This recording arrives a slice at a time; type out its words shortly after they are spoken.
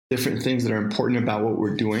different things that are important about what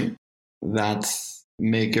we're doing that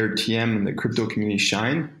make RTM and the crypto community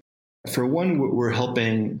shine. For one, we're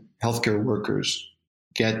helping healthcare workers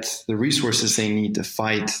get the resources they need to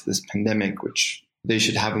fight this pandemic, which they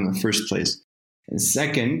should have in the first place. And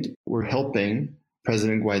second, we're helping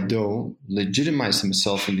President Guaido legitimize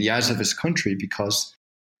himself in the eyes of his country because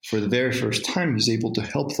for the very first time, he's able to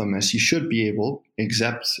help them as he should be able,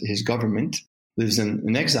 except his government lives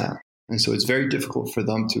in exile. And so it's very difficult for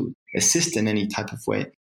them to assist in any type of way.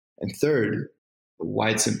 And third, why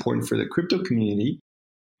it's important for the crypto community,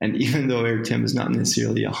 and even though RTM is not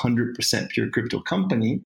necessarily 100% pure crypto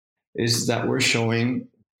company, is that we're showing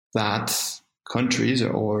that countries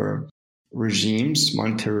or regimes,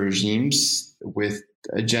 monetary regimes with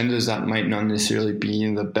agendas that might not necessarily be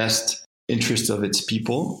in the best interest of its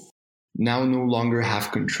people, now no longer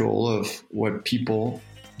have control of what people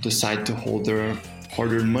decide to hold their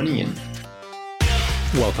hard-earned money in.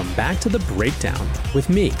 Welcome back to The Breakdown with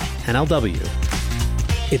me, NLW.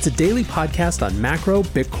 It's a daily podcast on macro,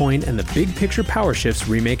 Bitcoin, and the big picture power shifts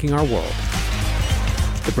remaking our world.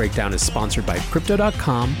 The Breakdown is sponsored by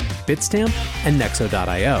Crypto.com, Bitstamp, and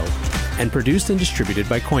Nexo.io, and produced and distributed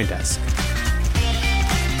by CoinDesk.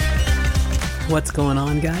 What's going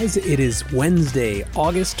on, guys? It is Wednesday,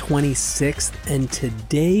 August 26th, and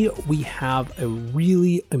today we have a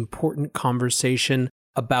really important conversation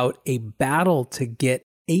about a battle to get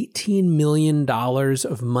 $18 million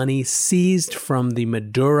of money seized from the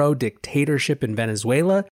Maduro dictatorship in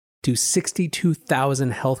Venezuela to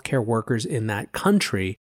 62,000 healthcare workers in that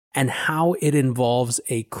country, and how it involves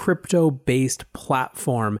a crypto-based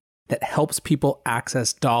platform that helps people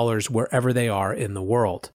access dollars wherever they are in the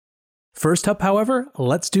world. First up, however,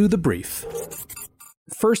 let's do the brief.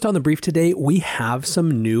 First on the brief today, we have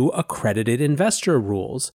some new accredited investor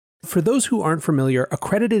rules. For those who aren't familiar,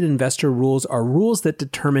 accredited investor rules are rules that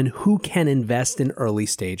determine who can invest in early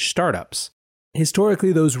stage startups.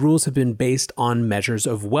 Historically, those rules have been based on measures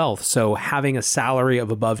of wealth, so having a salary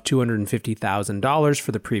of above $250,000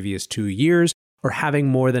 for the previous 2 years, or having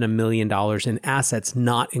more than $1 million in assets,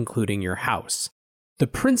 not including your house. The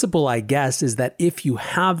principle, I guess, is that if you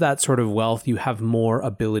have that sort of wealth, you have more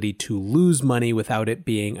ability to lose money without it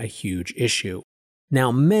being a huge issue.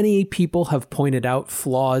 Now, many people have pointed out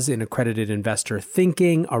flaws in accredited investor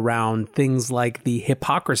thinking around things like the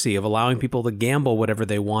hypocrisy of allowing people to gamble whatever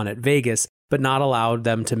they want at Vegas, but not allow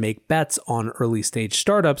them to make bets on early stage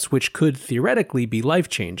startups, which could theoretically be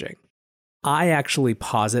life-changing. I actually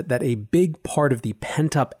posit that a big part of the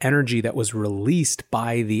pent-up energy that was released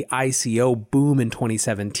by the ICO boom in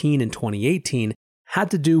 2017 and 2018 had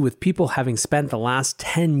to do with people having spent the last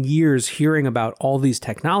 10 years hearing about all these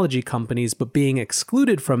technology companies, but being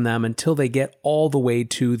excluded from them until they get all the way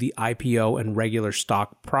to the IPO and regular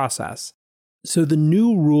stock process. So the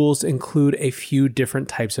new rules include a few different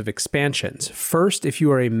types of expansions. First, if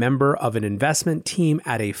you are a member of an investment team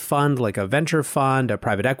at a fund like a venture fund, a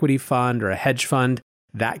private equity fund, or a hedge fund,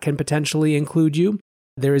 that can potentially include you.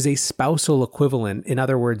 There is a spousal equivalent. In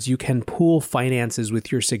other words, you can pool finances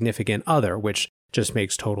with your significant other, which just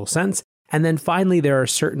makes total sense. And then finally, there are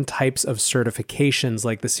certain types of certifications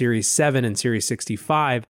like the Series 7 and Series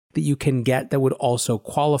 65 that you can get that would also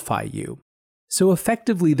qualify you. So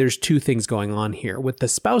effectively, there's two things going on here. With the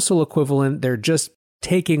spousal equivalent, they're just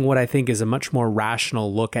taking what I think is a much more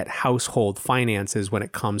rational look at household finances when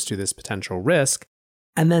it comes to this potential risk.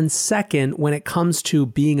 And then second, when it comes to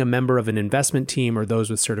being a member of an investment team or those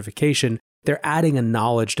with certification, they're adding a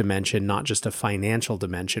knowledge dimension, not just a financial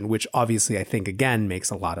dimension, which obviously I think, again, makes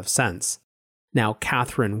a lot of sense. Now,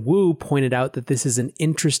 Catherine Wu pointed out that this is an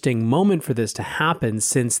interesting moment for this to happen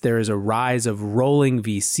since there is a rise of rolling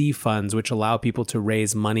VC funds which allow people to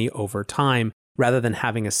raise money over time rather than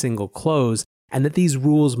having a single close, and that these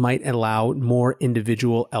rules might allow more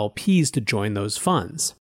individual LPs to join those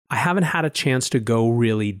funds. I haven't had a chance to go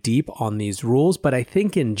really deep on these rules, but I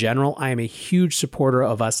think in general, I am a huge supporter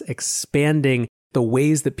of us expanding the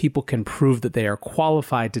ways that people can prove that they are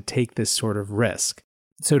qualified to take this sort of risk.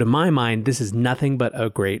 So to my mind, this is nothing but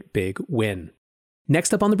a great big win.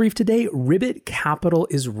 Next up on the brief today, Ribbit Capital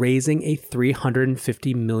is raising a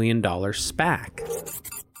 $350 million SPAC.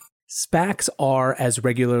 SPACs are, as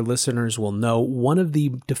regular listeners will know, one of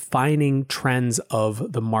the defining trends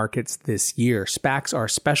of the markets this year. SPACs are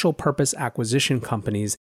special purpose acquisition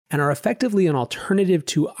companies and are effectively an alternative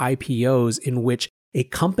to IPOs in which a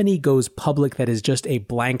company goes public that is just a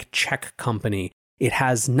blank check company. It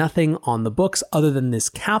has nothing on the books other than this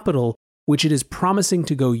capital, which it is promising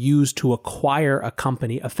to go use to acquire a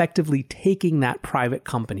company, effectively taking that private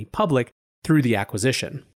company public through the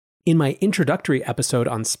acquisition. In my introductory episode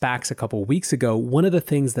on SPACs a couple weeks ago, one of the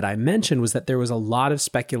things that I mentioned was that there was a lot of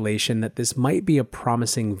speculation that this might be a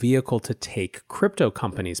promising vehicle to take crypto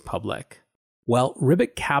companies public. Well,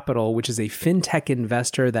 Ribbit Capital, which is a fintech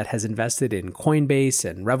investor that has invested in Coinbase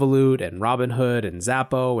and Revolut and Robinhood and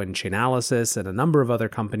Zappo and Chainalysis and a number of other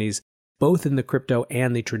companies, both in the crypto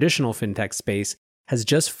and the traditional fintech space, has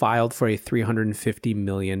just filed for a $350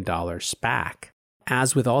 million SPAC.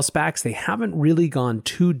 As with all SPACs, they haven't really gone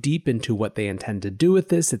too deep into what they intend to do with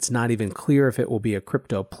this. It's not even clear if it will be a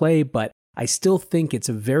crypto play, but I still think it's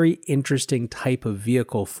a very interesting type of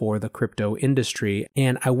vehicle for the crypto industry.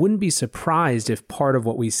 And I wouldn't be surprised if part of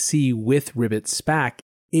what we see with Ribbit's SPAC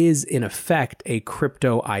is, in effect, a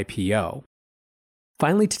crypto IPO.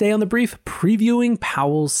 Finally, today on the brief, previewing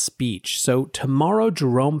Powell's speech. So tomorrow,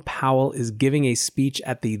 Jerome Powell is giving a speech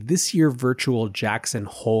at the this year virtual Jackson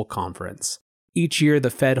Hole Conference. Each year, the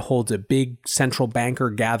Fed holds a big central banker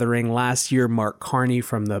gathering. Last year, Mark Carney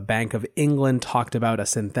from the Bank of England talked about a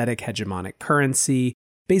synthetic hegemonic currency.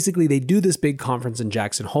 Basically, they do this big conference in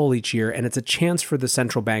Jackson Hole each year, and it's a chance for the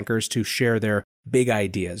central bankers to share their big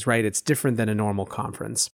ideas, right? It's different than a normal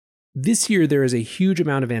conference. This year, there is a huge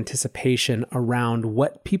amount of anticipation around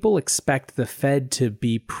what people expect the Fed to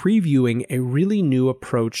be previewing a really new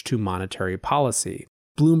approach to monetary policy.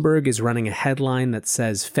 Bloomberg is running a headline that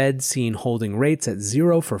says Fed seen holding rates at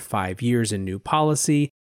 0 for 5 years in new policy.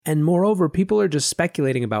 And moreover, people are just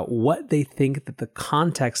speculating about what they think that the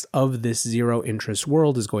context of this zero interest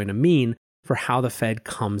world is going to mean for how the Fed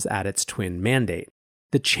comes at its twin mandate.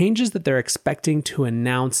 The changes that they're expecting to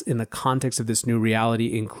announce in the context of this new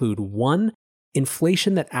reality include 1,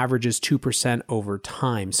 inflation that averages 2% over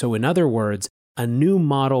time. So in other words, a new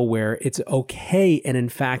model where it's okay and in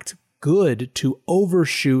fact good to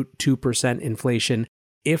overshoot 2% inflation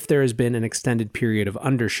if there has been an extended period of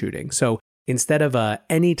undershooting. So instead of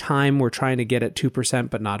any time we're trying to get at 2%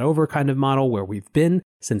 but not over kind of model where we've been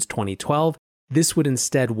since 2012, this would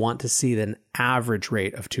instead want to see an average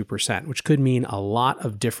rate of 2%, which could mean a lot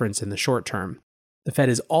of difference in the short term. The Fed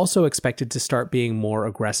is also expected to start being more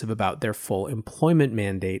aggressive about their full employment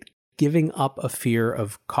mandate, giving up a fear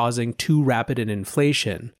of causing too rapid an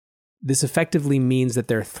inflation. This effectively means that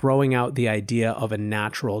they're throwing out the idea of a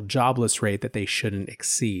natural jobless rate that they shouldn't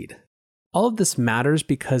exceed. All of this matters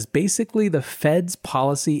because basically the Fed's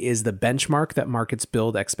policy is the benchmark that markets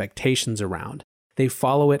build expectations around. They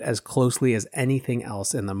follow it as closely as anything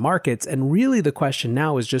else in the markets, and really the question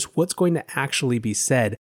now is just what's going to actually be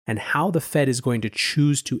said and how the Fed is going to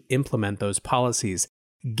choose to implement those policies,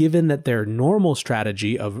 given that their normal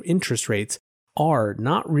strategy of interest rates are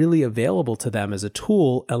not really available to them as a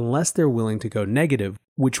tool unless they're willing to go negative,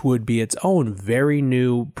 which would be its own very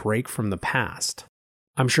new break from the past.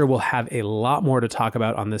 I'm sure we'll have a lot more to talk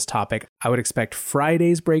about on this topic. I would expect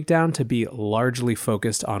Friday's breakdown to be largely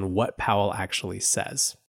focused on what Powell actually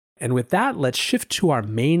says. And with that, let's shift to our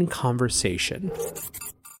main conversation.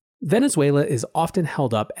 Venezuela is often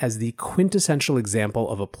held up as the quintessential example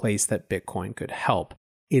of a place that Bitcoin could help.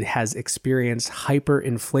 It has experienced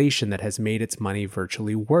hyperinflation that has made its money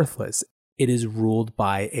virtually worthless. It is ruled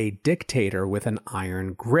by a dictator with an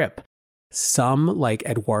iron grip. Some, like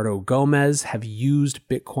Eduardo Gomez, have used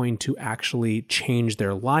Bitcoin to actually change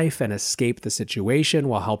their life and escape the situation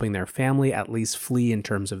while helping their family at least flee in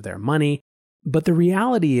terms of their money. But the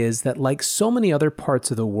reality is that, like so many other parts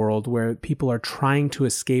of the world where people are trying to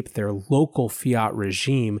escape their local fiat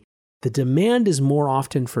regime, the demand is more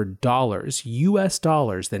often for dollars, US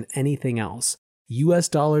dollars, than anything else. US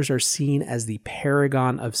dollars are seen as the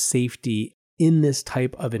paragon of safety in this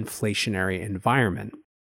type of inflationary environment.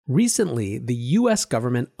 Recently, the US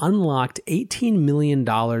government unlocked $18 million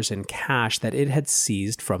in cash that it had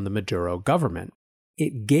seized from the Maduro government.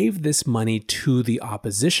 It gave this money to the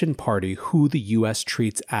opposition party, who the US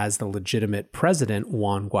treats as the legitimate president,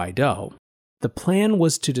 Juan Guaido. The plan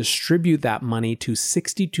was to distribute that money to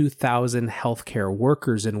 62,000 healthcare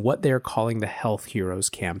workers in what they're calling the Health Heroes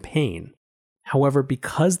campaign. However,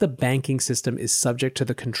 because the banking system is subject to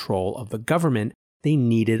the control of the government, they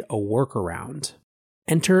needed a workaround.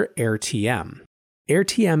 Enter AirTM.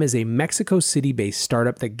 AirTM is a Mexico City-based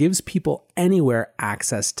startup that gives people anywhere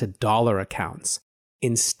access to dollar accounts.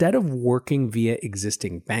 Instead of working via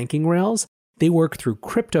existing banking rails, they work through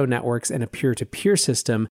crypto networks and a peer-to-peer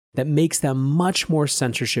system that makes them much more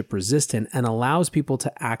censorship resistant and allows people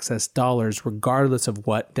to access dollars regardless of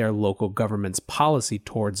what their local government's policy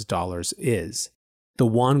towards dollars is. The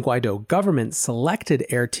Juan Guaido government selected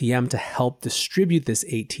AirTM to help distribute this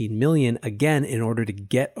 $18 million again in order to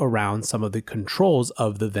get around some of the controls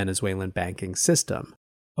of the Venezuelan banking system.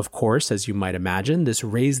 Of course, as you might imagine, this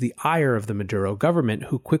raised the ire of the Maduro government,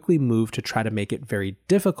 who quickly moved to try to make it very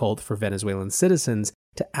difficult for Venezuelan citizens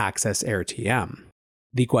to access AirTM.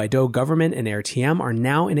 The Guaido government and AirTM are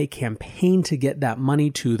now in a campaign to get that money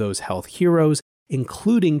to those health heroes,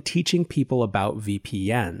 including teaching people about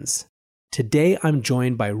VPNs. Today, I'm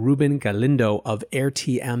joined by Ruben Galindo of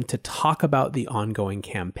AirTM to talk about the ongoing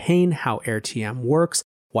campaign, how AirTM works,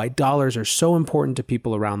 why dollars are so important to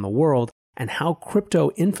people around the world, and how crypto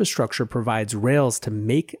infrastructure provides rails to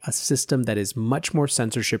make a system that is much more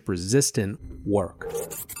censorship resistant work.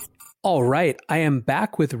 All right, I am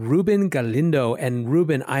back with Ruben Galindo. And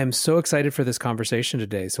Ruben, I am so excited for this conversation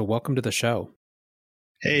today. So welcome to the show.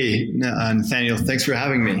 Hey, Nathaniel, thanks for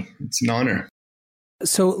having me. It's an honor.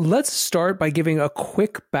 So let's start by giving a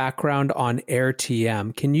quick background on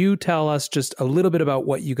AirTM. Can you tell us just a little bit about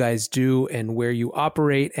what you guys do and where you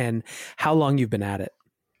operate and how long you've been at it?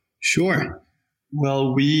 Sure.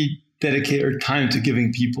 Well, we dedicate our time to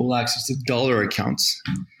giving people access to dollar accounts,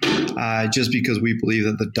 just because we believe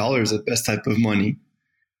that the dollar is the best type of money.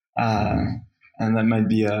 And that might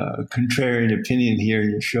be a contrarian opinion here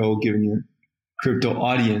in your show, given your crypto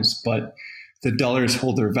audience, but the dollars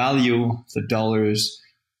hold their value. The dollars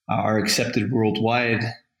are accepted worldwide.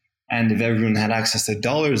 And if everyone had access to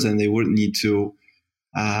dollars, then they wouldn't need to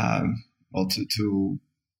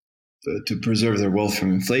preserve their wealth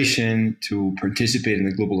from inflation, to participate in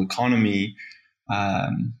the global economy,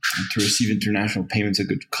 to receive international payments at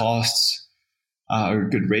good costs or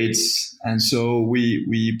good rates. And so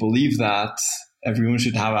we believe that everyone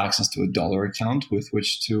should have access to a dollar account with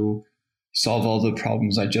which to solve all the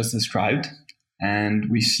problems I just described. And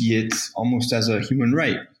we see it almost as a human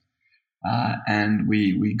right. And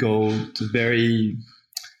we go to very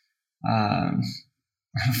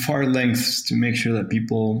far lengths to make sure that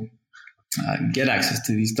people get access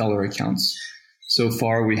to these dollar accounts. So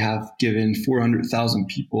far, we have given 400,000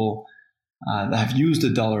 people that have used a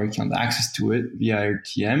dollar account access to it via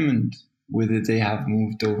AirTM, and with it, they have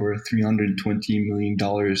moved over $320 million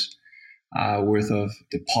worth of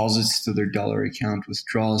deposits to their dollar account,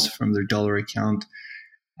 withdrawals from their dollar account,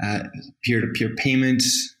 peer-to-peer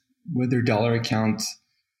payments with their dollar account,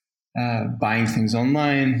 buying things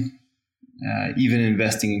online, even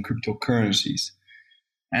investing in cryptocurrencies.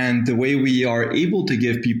 And the way we are able to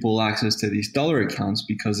give people access to these dollar accounts,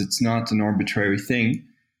 because it's not an arbitrary thing,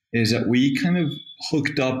 is that we kind of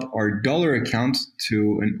hooked up our dollar account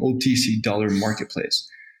to an OTC dollar marketplace.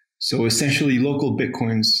 So essentially, local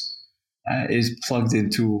Bitcoins is plugged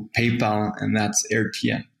into PayPal, and that's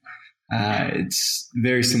AirTM. It's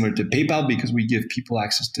very similar to PayPal because we give people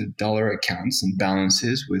access to dollar accounts and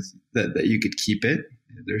balances with that you could keep it.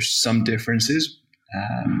 There's some differences,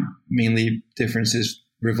 mainly differences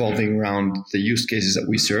revolving around the use cases that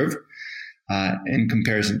we serve. In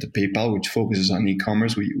comparison to PayPal, which focuses on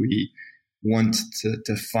e-commerce, we want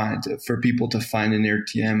to find for people to find in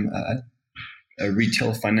AirTM a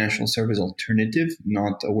retail financial service alternative,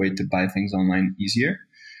 not a way to buy things online easier.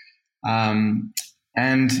 And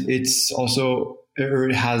it's also,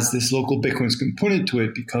 it has this local Bitcoins component to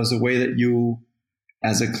it, because the way that you,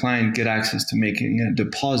 as a client, get access to making a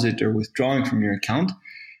deposit or withdrawing from your account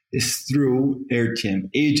is through AirTM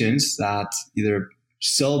agents that either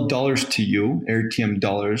sell dollars to you, AirTM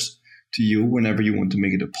dollars to you whenever you want to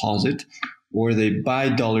make a deposit, or they buy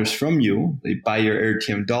dollars from you. They buy your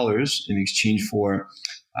AirTM dollars in exchange for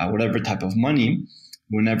whatever type of money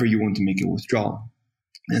whenever you want to make a withdrawal.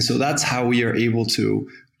 And so that's how we are able to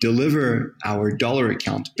deliver our dollar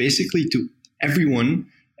account basically to everyone,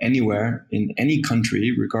 anywhere, in any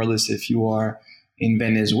country, regardless if you are in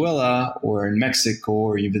Venezuela or in Mexico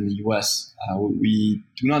or even the US. We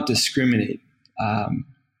do not discriminate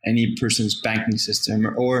any person's banking system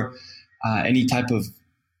or any type of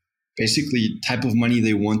money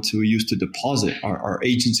they want to use to deposit. Our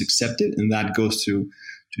agents accept it, and that goes to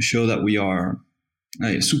show that we are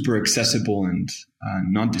super accessible and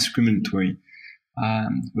non-discriminatory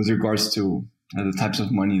with regards to the types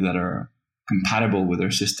of money that are compatible with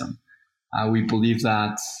our system. We believe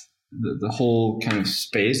that the whole kind of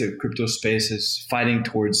space, the crypto space, is fighting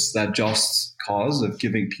towards that just cause of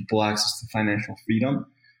giving people access to financial freedom.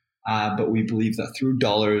 But we believe that through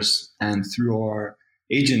dollars and through our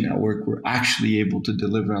agent network, we're actually able to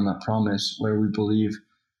deliver on that promise, where we believe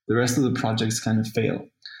the rest of the projects kind of fail.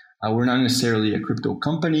 We're not necessarily a crypto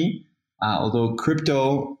company, although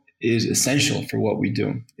crypto is essential for what we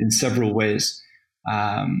do in several ways.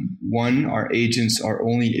 One, our agents are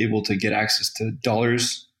only able to get access to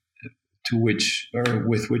dollars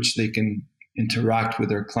with which they can interact with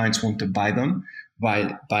their clients who want to buy them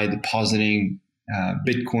by depositing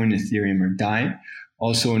Bitcoin, Ethereum, or DAI.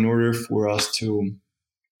 Also, in order for us to,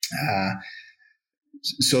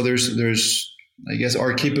 so there's, I guess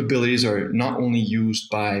our capabilities are not only used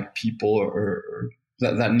by people or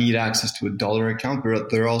that need access to a dollar account, but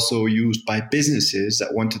they're also used by businesses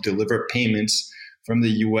that want to deliver payments from the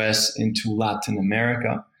US into Latin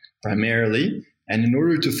America primarily. And in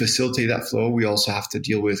order to facilitate that flow, we also have to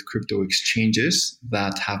deal with crypto exchanges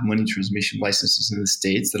that have money transmission licenses in the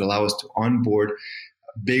States that allow us to onboard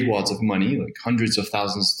big wads of money, like hundreds of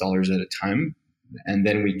thousands of dollars at a time. And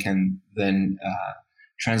then we can then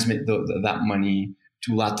transmit that money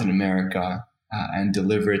to Latin America and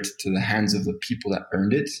deliver it to the hands of the people that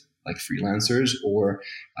earned it, like freelancers, or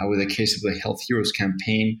with the case of the Health Heroes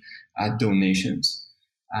campaign, donations.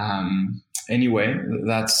 Anyway,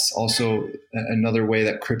 that's also another way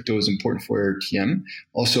that crypto is important for AirTM.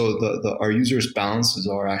 Also, our users' balances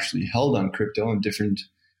are actually held on crypto and different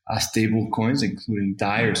stable coins, including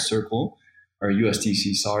DAI or Circle or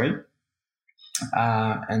USDC, sorry.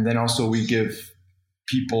 And then also we give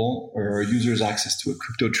people or our users access to a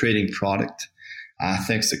crypto trading product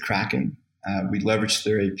thanks to Kraken. We leverage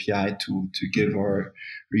their API to give our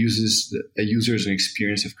users an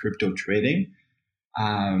experience of crypto trading.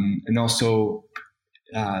 And also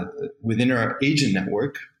within our agent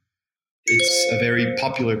network, it's a very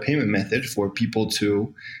popular payment method for people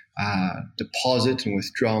to deposit and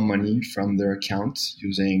withdraw money from their accounts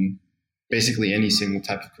using basically any single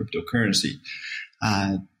type of cryptocurrency.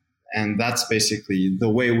 And that's basically the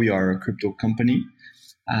way we are a crypto company.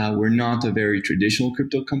 We're not a very traditional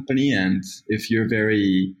crypto company. And if you're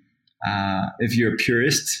if you're a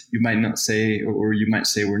purist, you might not say, or you might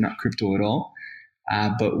say we're not crypto at all.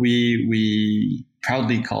 But we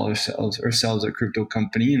proudly call ourselves a crypto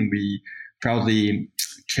company, and we proudly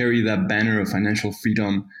carry that banner of financial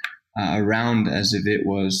freedom around as if it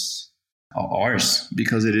was ours,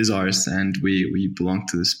 because it is ours, and we belong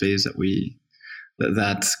to the space that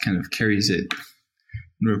kind of carries it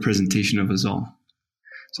in representation of us all.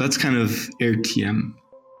 So that's kind of AirTM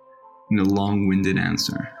in a long-winded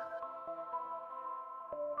answer.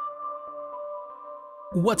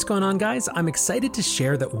 What's going on, guys? I'm excited to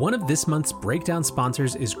share that one of this month's breakdown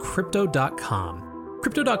sponsors is Crypto.com.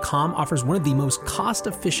 Crypto.com offers one of the most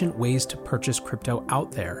cost-efficient ways to purchase crypto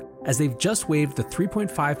out there, as they've just waived the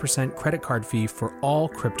 3.5% credit card fee for all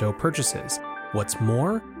crypto purchases. What's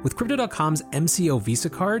more, with Crypto.com's MCO Visa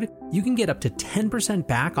card, you can get up to 10%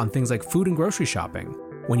 back on things like food and grocery shopping.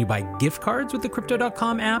 When you buy gift cards with the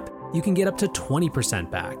Crypto.com app, you can get up to 20%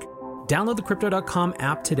 back. Download the Crypto.com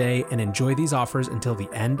app today and enjoy these offers until the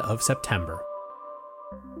end of September.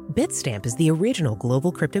 Bitstamp is the original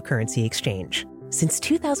global cryptocurrency exchange. Since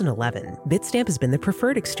 2011, Bitstamp has been the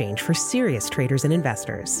preferred exchange for serious traders and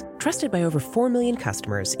investors, trusted by over 4 million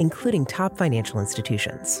customers, including top financial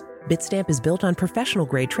institutions. Bitstamp is built on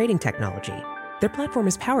professional-grade trading technology. Their platform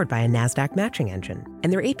is powered by a NASDAQ matching engine,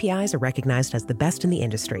 and their APIs are recognized as the best in the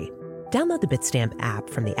industry. Download the Bitstamp app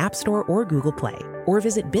from the App Store or Google Play, or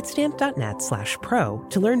visit bitstamp.net/pro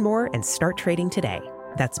to learn more and start trading today.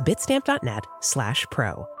 That's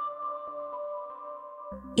bitstamp.net/pro.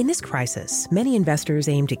 In this crisis, many investors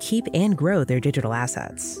aim to keep and grow their digital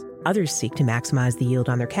assets. Others seek to maximize the yield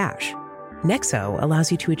on their cash. Nexo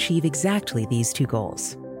allows you to achieve exactly these two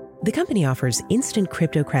goals. The company offers instant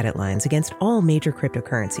crypto credit lines against all major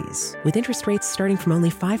cryptocurrencies, with interest rates starting from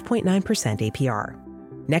only 5.9% APR.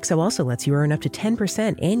 Nexo also lets you earn up to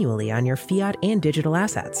 10% annually on your fiat and digital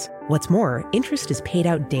assets. What's more, interest is paid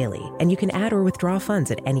out daily, and you can add or withdraw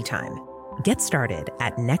funds at any time. Get started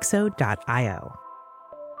at nexo.io.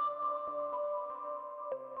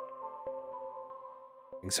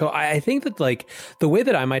 So I think that, like, the way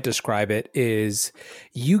that I might describe it is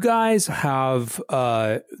you guys have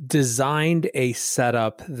designed a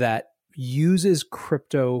setup that uses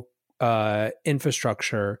crypto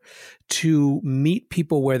infrastructure to meet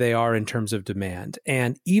people where they are in terms of demand.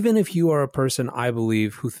 And even if you are a person, I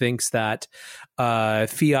believe, who thinks that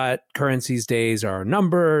fiat currencies days are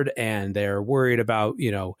numbered and they're worried about,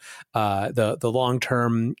 the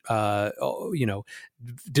long-term,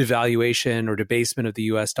 devaluation or debasement of the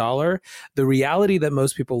US dollar, the reality that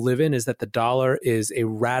most people live in is that the dollar is a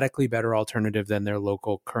radically better alternative than their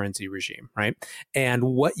local currency regime, right? And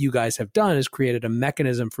what you guys have done is created a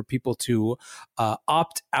mechanism for people to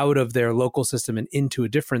opt out of their local system and into a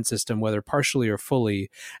different system, whether partially or fully,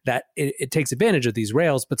 that it takes advantage of these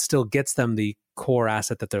rails, but still gets them the core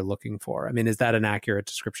asset that they're looking for. I mean, is that an accurate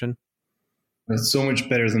description? That's so much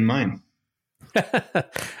better than mine.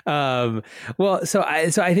 Well, so I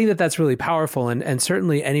think that that's really powerful, and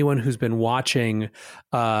certainly anyone who's been watching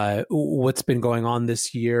what's been going on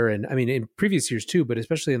this year, and I mean in previous years too, but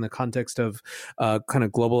especially in the context of kind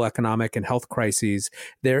of global economic and health crises,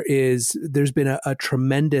 there's been a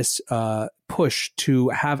tremendous push to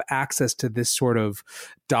have access to this sort of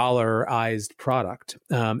dollarized product,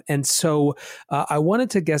 and so I wanted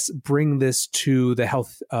to bring this to the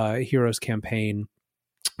Health Heroes campaign.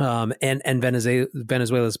 And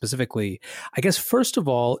Venezuela specifically. I guess first of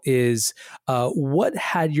all is what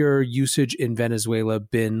had your usage in Venezuela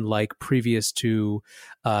been like previous to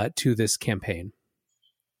this campaign?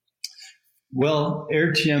 Well,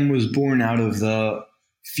 AirTM was born out of the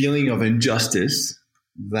feeling of injustice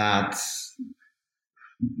that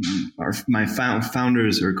my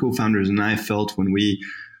founders or co-founders and I felt when we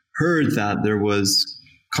heard that there was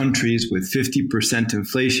countries with 50%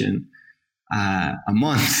 inflation a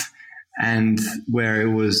month, and where it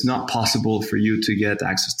was not possible for you to get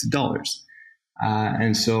access to dollars.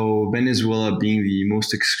 And so Venezuela, being the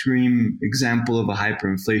most extreme example of a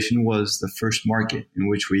hyperinflation, was the first market in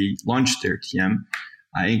which we launched AirTM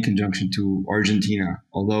in conjunction to Argentina.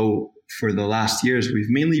 Although for the last years, we've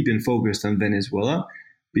mainly been focused on Venezuela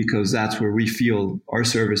because that's where we feel our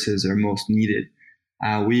services are most needed.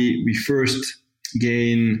 We first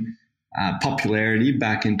gained popularity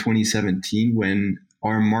back in 2017 when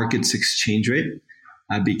our market's exchange rate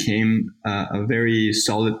became a very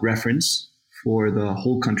solid reference for the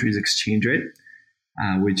whole country's exchange rate,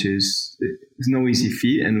 which is no easy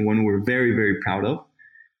feat and one we're very, very proud of,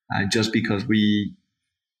 just because we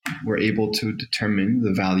were able to determine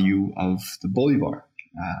the value of the bolivar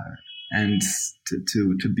and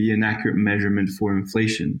to be an accurate measurement for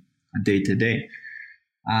inflation day to day.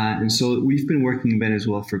 And so we've been working in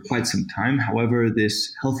Venezuela for quite some time. However,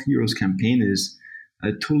 this Health Heroes campaign is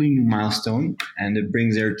a totally new milestone, and it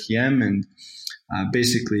brings AirTM and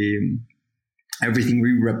basically everything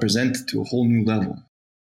we represent to a whole new level.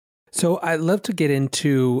 So I'd love to get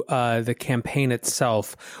into the campaign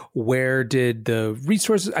itself. Where did the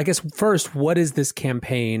resources, I guess first, what is this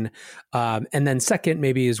campaign? And then second,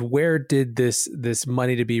 maybe is where did this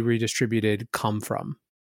money to be redistributed come from?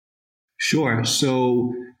 Sure.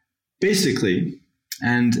 So basically,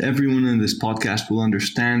 and everyone in this podcast will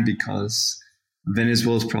understand because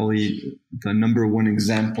Venezuela is probably the number one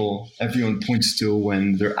example everyone points to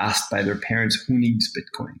when they're asked by their parents who needs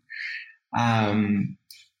Bitcoin.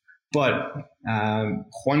 But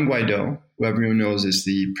Juan Guaido, who everyone knows is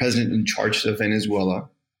the president in charge of Venezuela,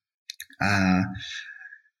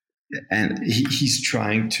 and he's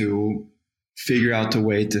trying to figure out a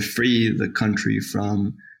way to free the country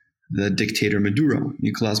from the dictator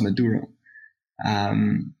Nicolas Maduro.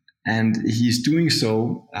 And he's doing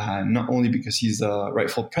so not only because he's the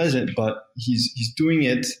rightful president, but he's doing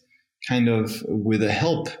it kind of with the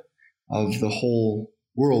help of the whole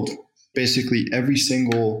world. Basically, every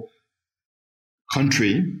single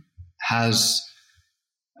country has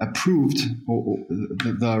approved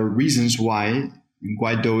the reasons why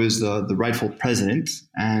Guaido is the rightful president,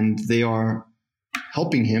 and they are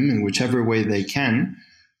helping him in whichever way they can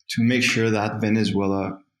to make sure that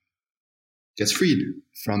Venezuela gets freed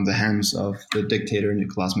from the hands of the dictator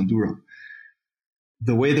Nicolas Maduro.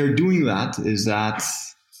 The way they're doing that is that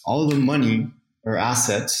all the money or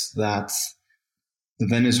assets that the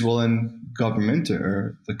Venezuelan government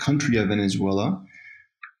or the country of Venezuela,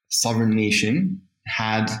 sovereign nation,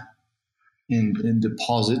 had in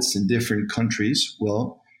deposits in different countries,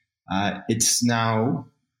 it's now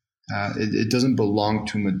it doesn't belong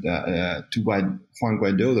to Juan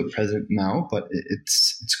Guaido, the president now, but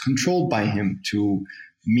it's controlled by him to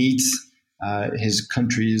meet his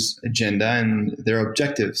country's agenda and their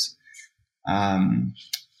objectives.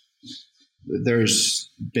 There's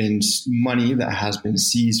been money that has been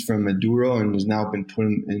seized from Maduro and has now been put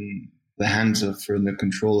in the hands of, for the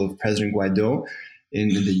control of President Guaido in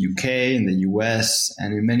the UK, in the US,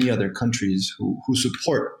 and in many other countries who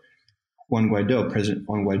support President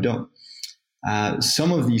Juan Guaido.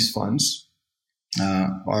 Some of these funds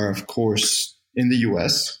are, of course, in the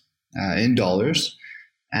US, in dollars,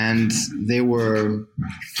 and they were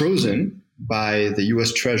frozen by the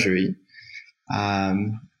US Treasury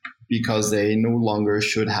because they no longer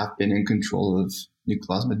should have been in control of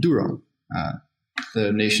Nicolas Maduro,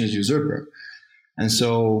 the nation's usurper. And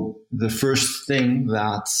so the first thing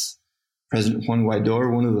that President Juan Guaido,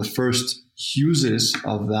 or one of the first uses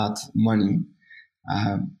of that money,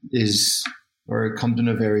 it comes in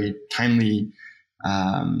a very timely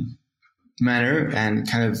manner and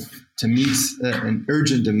kind of to meet an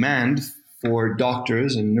urgent demand for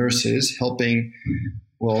doctors and nurses helping,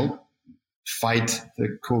 fight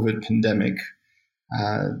the COVID pandemic,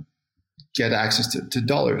 get access to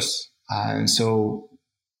dollars. And so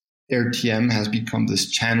AirTM has become this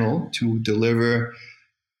channel to deliver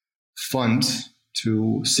funds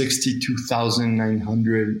to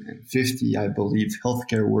 62,950, I believe,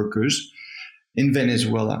 healthcare workers in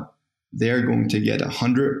Venezuela. They're going to get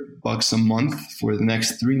 $100 a month for the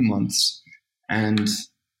next 3 months. And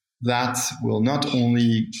that will not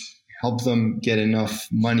only help them get enough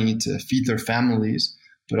money to feed their families,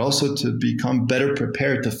 but also to become better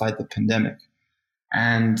prepared to fight the pandemic.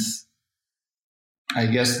 And I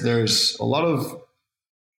guess there's a lot of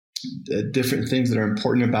different things that are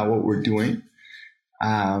important about what we're doing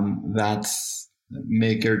that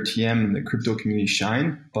make AirTM and the crypto community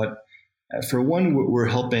shine. But for one, we're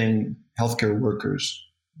helping healthcare workers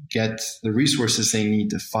get the resources they need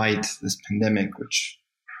to fight this pandemic, which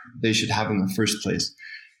they should have in the first place.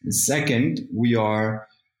 And second, we're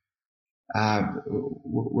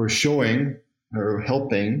showing or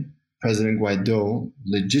helping President Guaido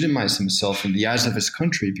legitimize himself in the eyes of his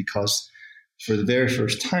country, because for the very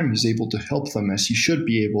first time, he's able to help them as he should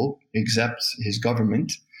be able, except his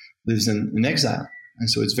government lives in exile. And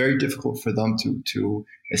so it's very difficult for them to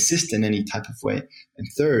assist in any type of way. And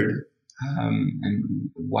third, and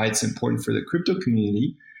why it's important for the crypto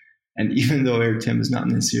community, and even though AirTM is not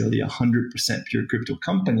necessarily a 100% pure crypto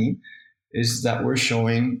company, is that we're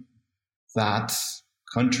showing that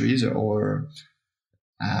countries or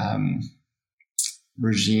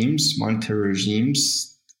regimes, monetary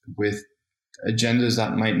regimes with agendas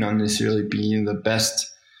that might not necessarily be in the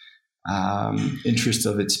best interest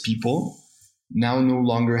of its people, now no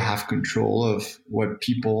longer have control of what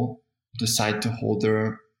people decide to hold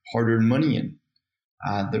their hard-earned money in.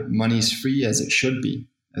 The money is free, as it should be,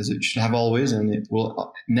 as it should have always, and it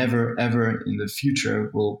will never, ever in the future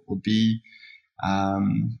will be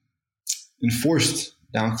enforced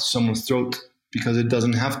down someone's throat, because it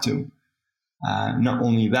doesn't have to. Not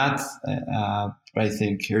only that, but I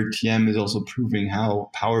think AirTM is also proving how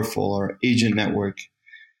powerful our agent network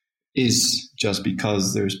is, just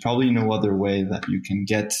because there's probably no other way that you can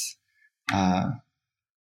get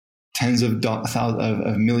tens of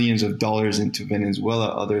millions of dollars into Venezuela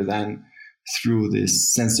other than through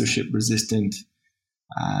this censorship-resistant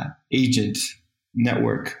agent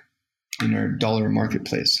network in our dollar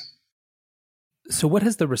marketplace. So, what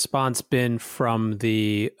has the response been from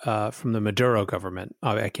the Maduro government?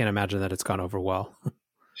 I can't imagine that it's gone over well.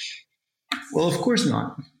 Well, of course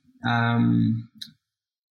not.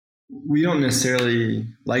 We don't necessarily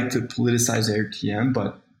like to politicize AirTM,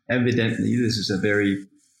 but evidently this is a very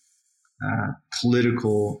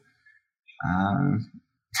political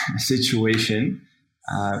situation.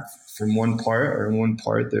 In one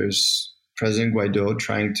part, there's President Guaido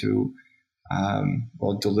trying to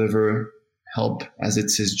deliver help, as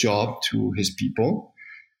it's his job, to his people.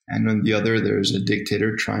 And on the other, there's a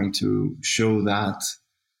dictator trying to show that,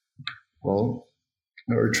 or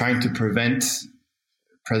trying to prevent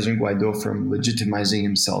President Guaido from legitimizing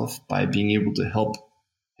himself by being able to help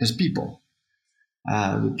his people,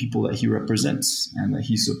 the people that he represents and that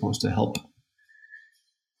he's supposed to help.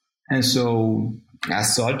 And so,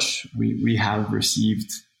 as such, we have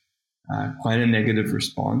received quite a negative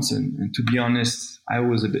response. And to be honest, I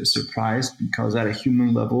was a bit surprised, because at a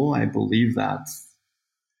human level, I believe that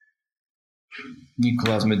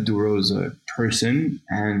Nicolas Maduro is a person,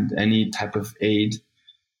 and any type of aid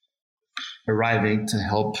arriving to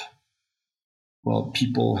help,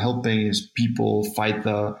 helping his people fight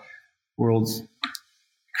the world's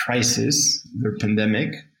crisis, their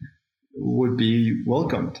pandemic, would be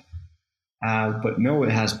welcomed. But no,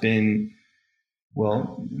 it has been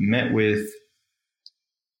met with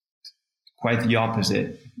quite the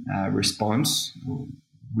opposite response.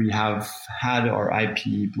 We have had our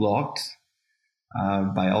IP blocked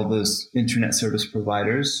by all those internet service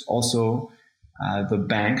providers. Also, the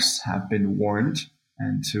banks have been warned,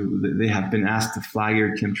 and they have been asked to flag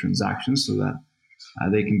AirTM transactions so that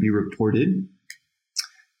they can be reported.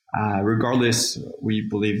 Regardless, we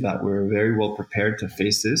believe that we're very well prepared to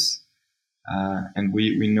face this. And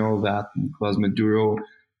we know that Nicolas Maduro,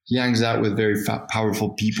 he hangs out with very powerful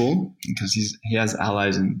people, because he has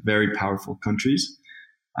allies in very powerful countries.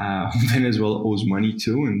 Venezuela owes money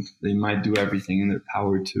to, and they might do everything in their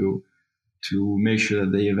power to make sure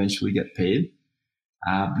that they eventually get paid.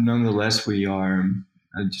 But nonetheless, we are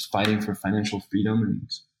just fighting for financial freedom and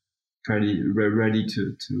ready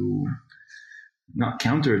to not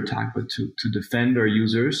counterattack, but to defend our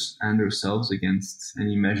users and ourselves against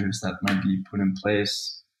any measures that might be put in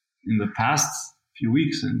place in the past few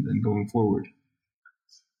weeks and going forward.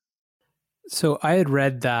 So I had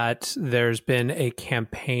read that there's been a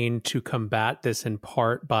campaign to combat this in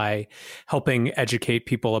part by helping educate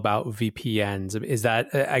people about VPNs. Is that,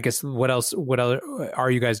 I guess, what else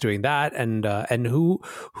are you guys doing that? And who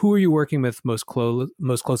are you working with most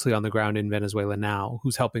closely on the ground in Venezuela now?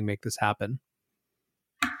 Who's helping make this happen?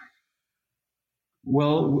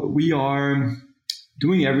 Well, we are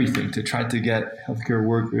doing everything to try to get healthcare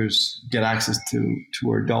workers get access to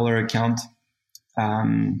our dollar account.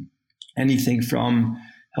 Anything from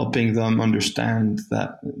helping them understand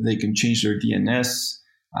that they can change their DNS,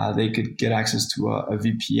 they could get access to a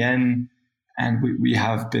VPN, and we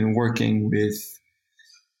have been working with,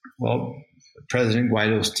 President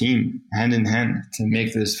Guaido's team hand in hand to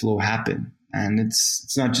make this flow happen. And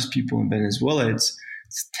it's not just people in Venezuela; it's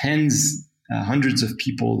tens, hundreds of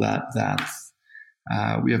people that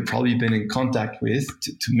we have probably been in contact with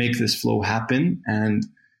to make this flow happen, and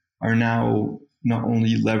are now not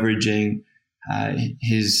only leveraging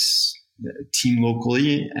his team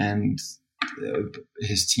locally and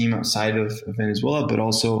his team outside of Venezuela, but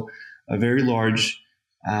also a very large,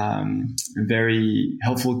 very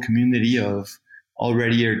helpful community of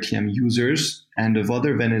already RTM users and of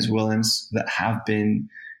other Venezuelans that have been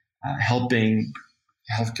helping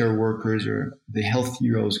healthcare workers or the health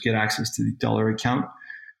heroes get access to the dollar account.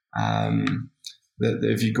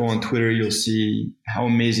 If you go on Twitter, you'll see how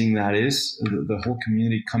amazing that is. The whole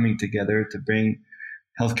community coming together to bring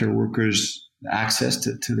healthcare workers access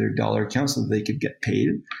to their dollar account so that they could get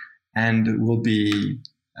paid. And we'll be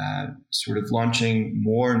sort of launching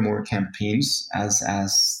more and more campaigns as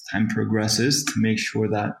time progresses to make sure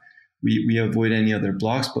that we avoid any other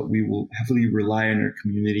blocks, but we will heavily rely on our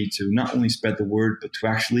community to not only spread the word, but to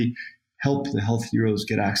actually help the health heroes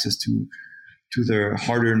get access to their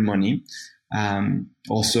hard-earned money.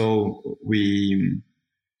 Also, we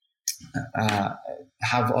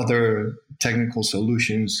have other technical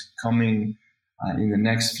solutions coming in the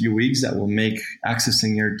next few weeks that will make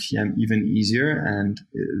accessing RTM even easier, and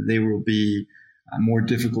they will be more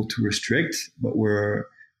difficult to restrict, but we're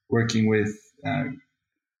working with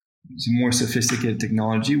some more sophisticated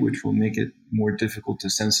technology, which will make it more difficult to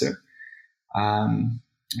censor.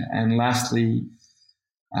 And lastly,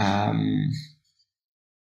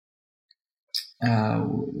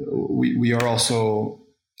 we are also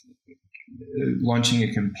launching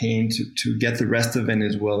a campaign to get the rest of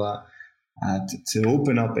Venezuela to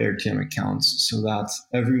open up RTM accounts so that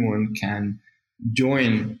everyone can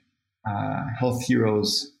join Health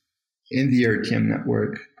Heroes in the RTM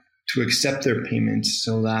network to accept their payments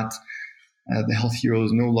so that the Health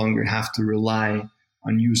Heroes no longer have to rely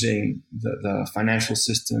on using the financial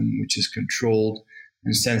system, which is controlled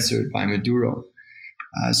and censored by Maduro.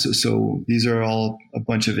 So these are all a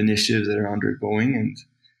bunch of initiatives that are undergoing, and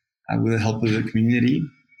with the help of the community.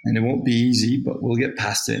 And it won't be easy, but we'll get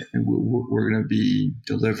past it. And we're going to be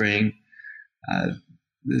delivering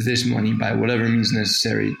this money by whatever means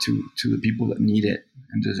necessary to the people that need it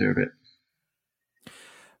and deserve it.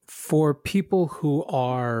 For people who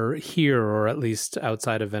are here, or at least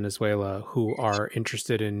outside of Venezuela, who are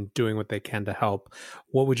interested in doing what they can to help,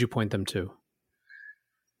 what would you point them to?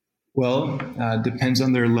 Well, depends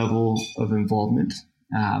on their level of involvement.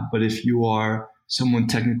 But if you are someone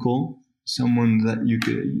technical, someone that you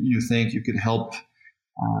think you could help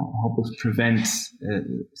us prevent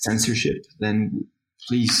censorship, then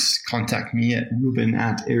please contact me at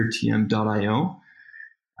ruben@airtm.io.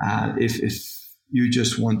 If you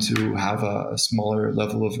just want to have a smaller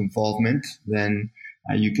level of involvement, then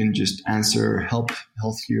you can just help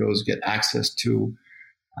Health Heroes get access to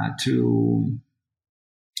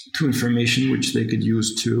information which they could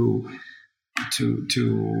use to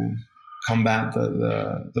combat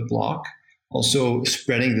the block. Also,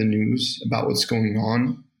 spreading the news about what's going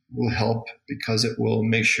on will help, because it will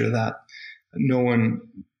make sure that no one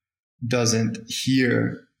doesn't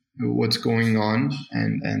hear what's going on,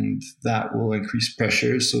 and that will increase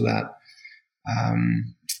pressure so that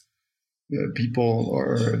people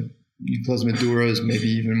or Nicolas Maduro is maybe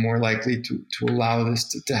even more likely to allow this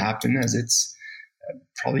to happen, as it's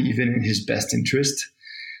probably even in his best interest,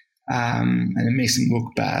 and it makes him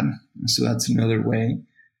look bad. So that's another way.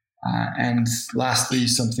 And lastly,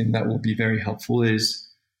 something that will be very helpful is,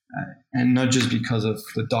 and not just because of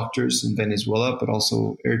the doctors in Venezuela, but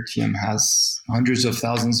also RTM has hundreds of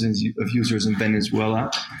thousands of users in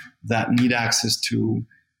Venezuela that need access to,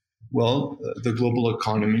 the global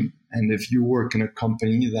economy. And if you work in a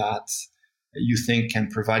company that you think can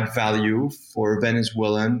provide value for a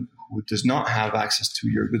Venezuelan who does not have access to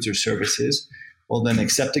your goods or services, well, then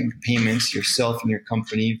accepting payments yourself and your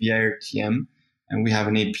company via RTM and we have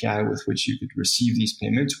an API with which you could receive these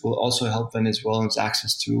payments, will also help Venezuelans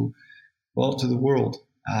access to the world.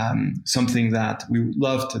 Something that we would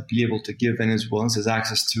love to be able to give Venezuelans is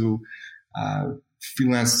access to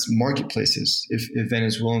freelance marketplaces. If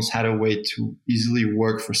Venezuelans had a way to easily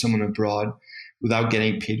work for someone abroad without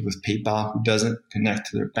getting paid with PayPal, who doesn't connect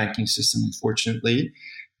to their banking system, unfortunately,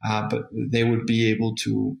 but they would be able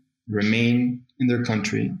to remain in their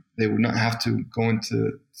country. They would not have to go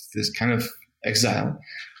into this kind of exile,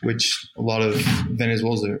 which a lot of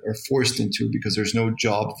Venezuelans are forced into because there's no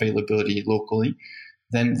job availability locally.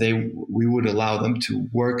 Then we would allow them to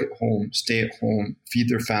work at home, stay at home, feed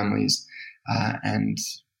their families, and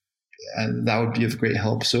that would be of great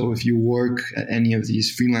help. So if you work at any of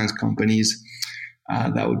these freelance companies,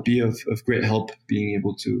 that would be of great help, being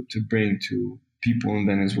able to bring to people in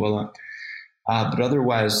Venezuela. But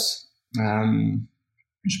otherwise,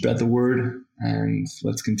 spread the word and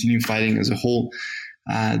let's continue fighting as a whole.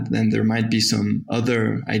 Then there might be some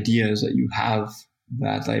other ideas that you have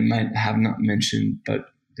that I might have not mentioned, but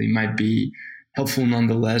they might be helpful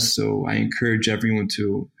nonetheless. So I encourage everyone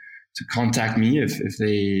to contact me if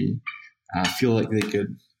they feel like they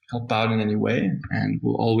could help out in any way, and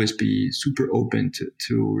we'll always be super open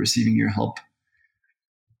to receiving your help.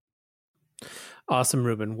 Awesome,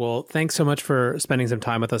 Ruben. Well, thanks so much for spending some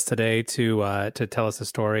time with us today to tell us the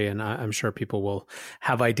story, and I'm sure people will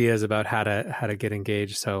have ideas about how to get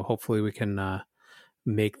engaged. So hopefully we can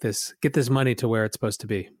get this money to where it's supposed to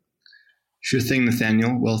be. Sure thing,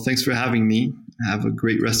 Nathaniel. Well, thanks for having me. Have a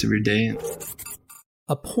great rest of your day.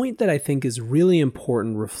 A point that I think is really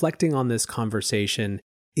important reflecting on this conversation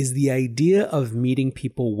is the idea of meeting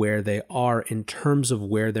people where they are in terms of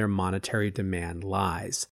where their monetary demand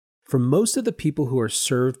lies. For most of the people who are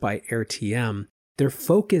served by AirTM, their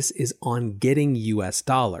focus is on getting US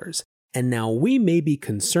dollars. And now we may be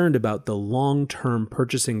concerned about the long-term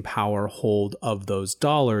purchasing power hold of those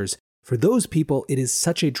dollars. For those people, it is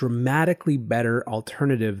such a dramatically better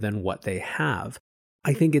alternative than what they have.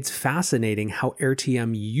 I think it's fascinating how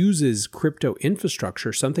AirTM uses crypto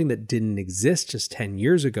infrastructure, something that didn't exist just 10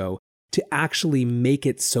 years ago, to actually make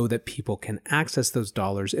it so that people can access those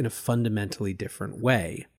dollars in a fundamentally different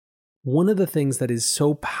way. One of the things that is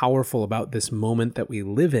so powerful about this moment that we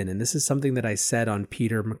live in, and this is something that I said on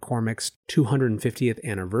Peter McCormick's 250th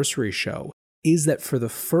anniversary show, is that for the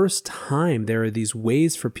first time, there are these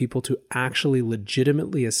ways for people to actually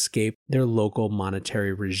legitimately escape their local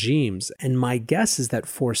monetary regimes. And my guess is that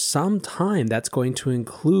for some time, that's going to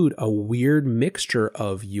include a weird mixture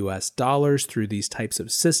of US dollars through these types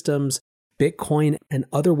of systems, Bitcoin, and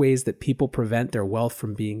other ways that people prevent their wealth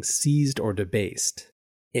from being seized or debased.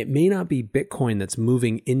 It may not be Bitcoin that's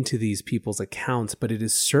moving into these people's accounts, but it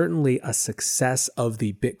is certainly a success of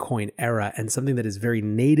the Bitcoin era and something that is very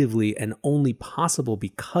natively and only possible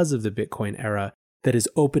because of the Bitcoin era that is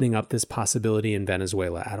opening up this possibility in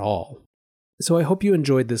Venezuela at all. So I hope you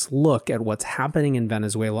enjoyed this look at what's happening in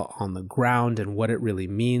Venezuela on the ground and what it really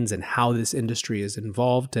means and how this industry is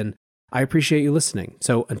involved. And I appreciate you listening.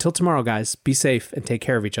 So until tomorrow, guys, be safe and take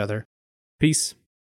care of each other. Peace.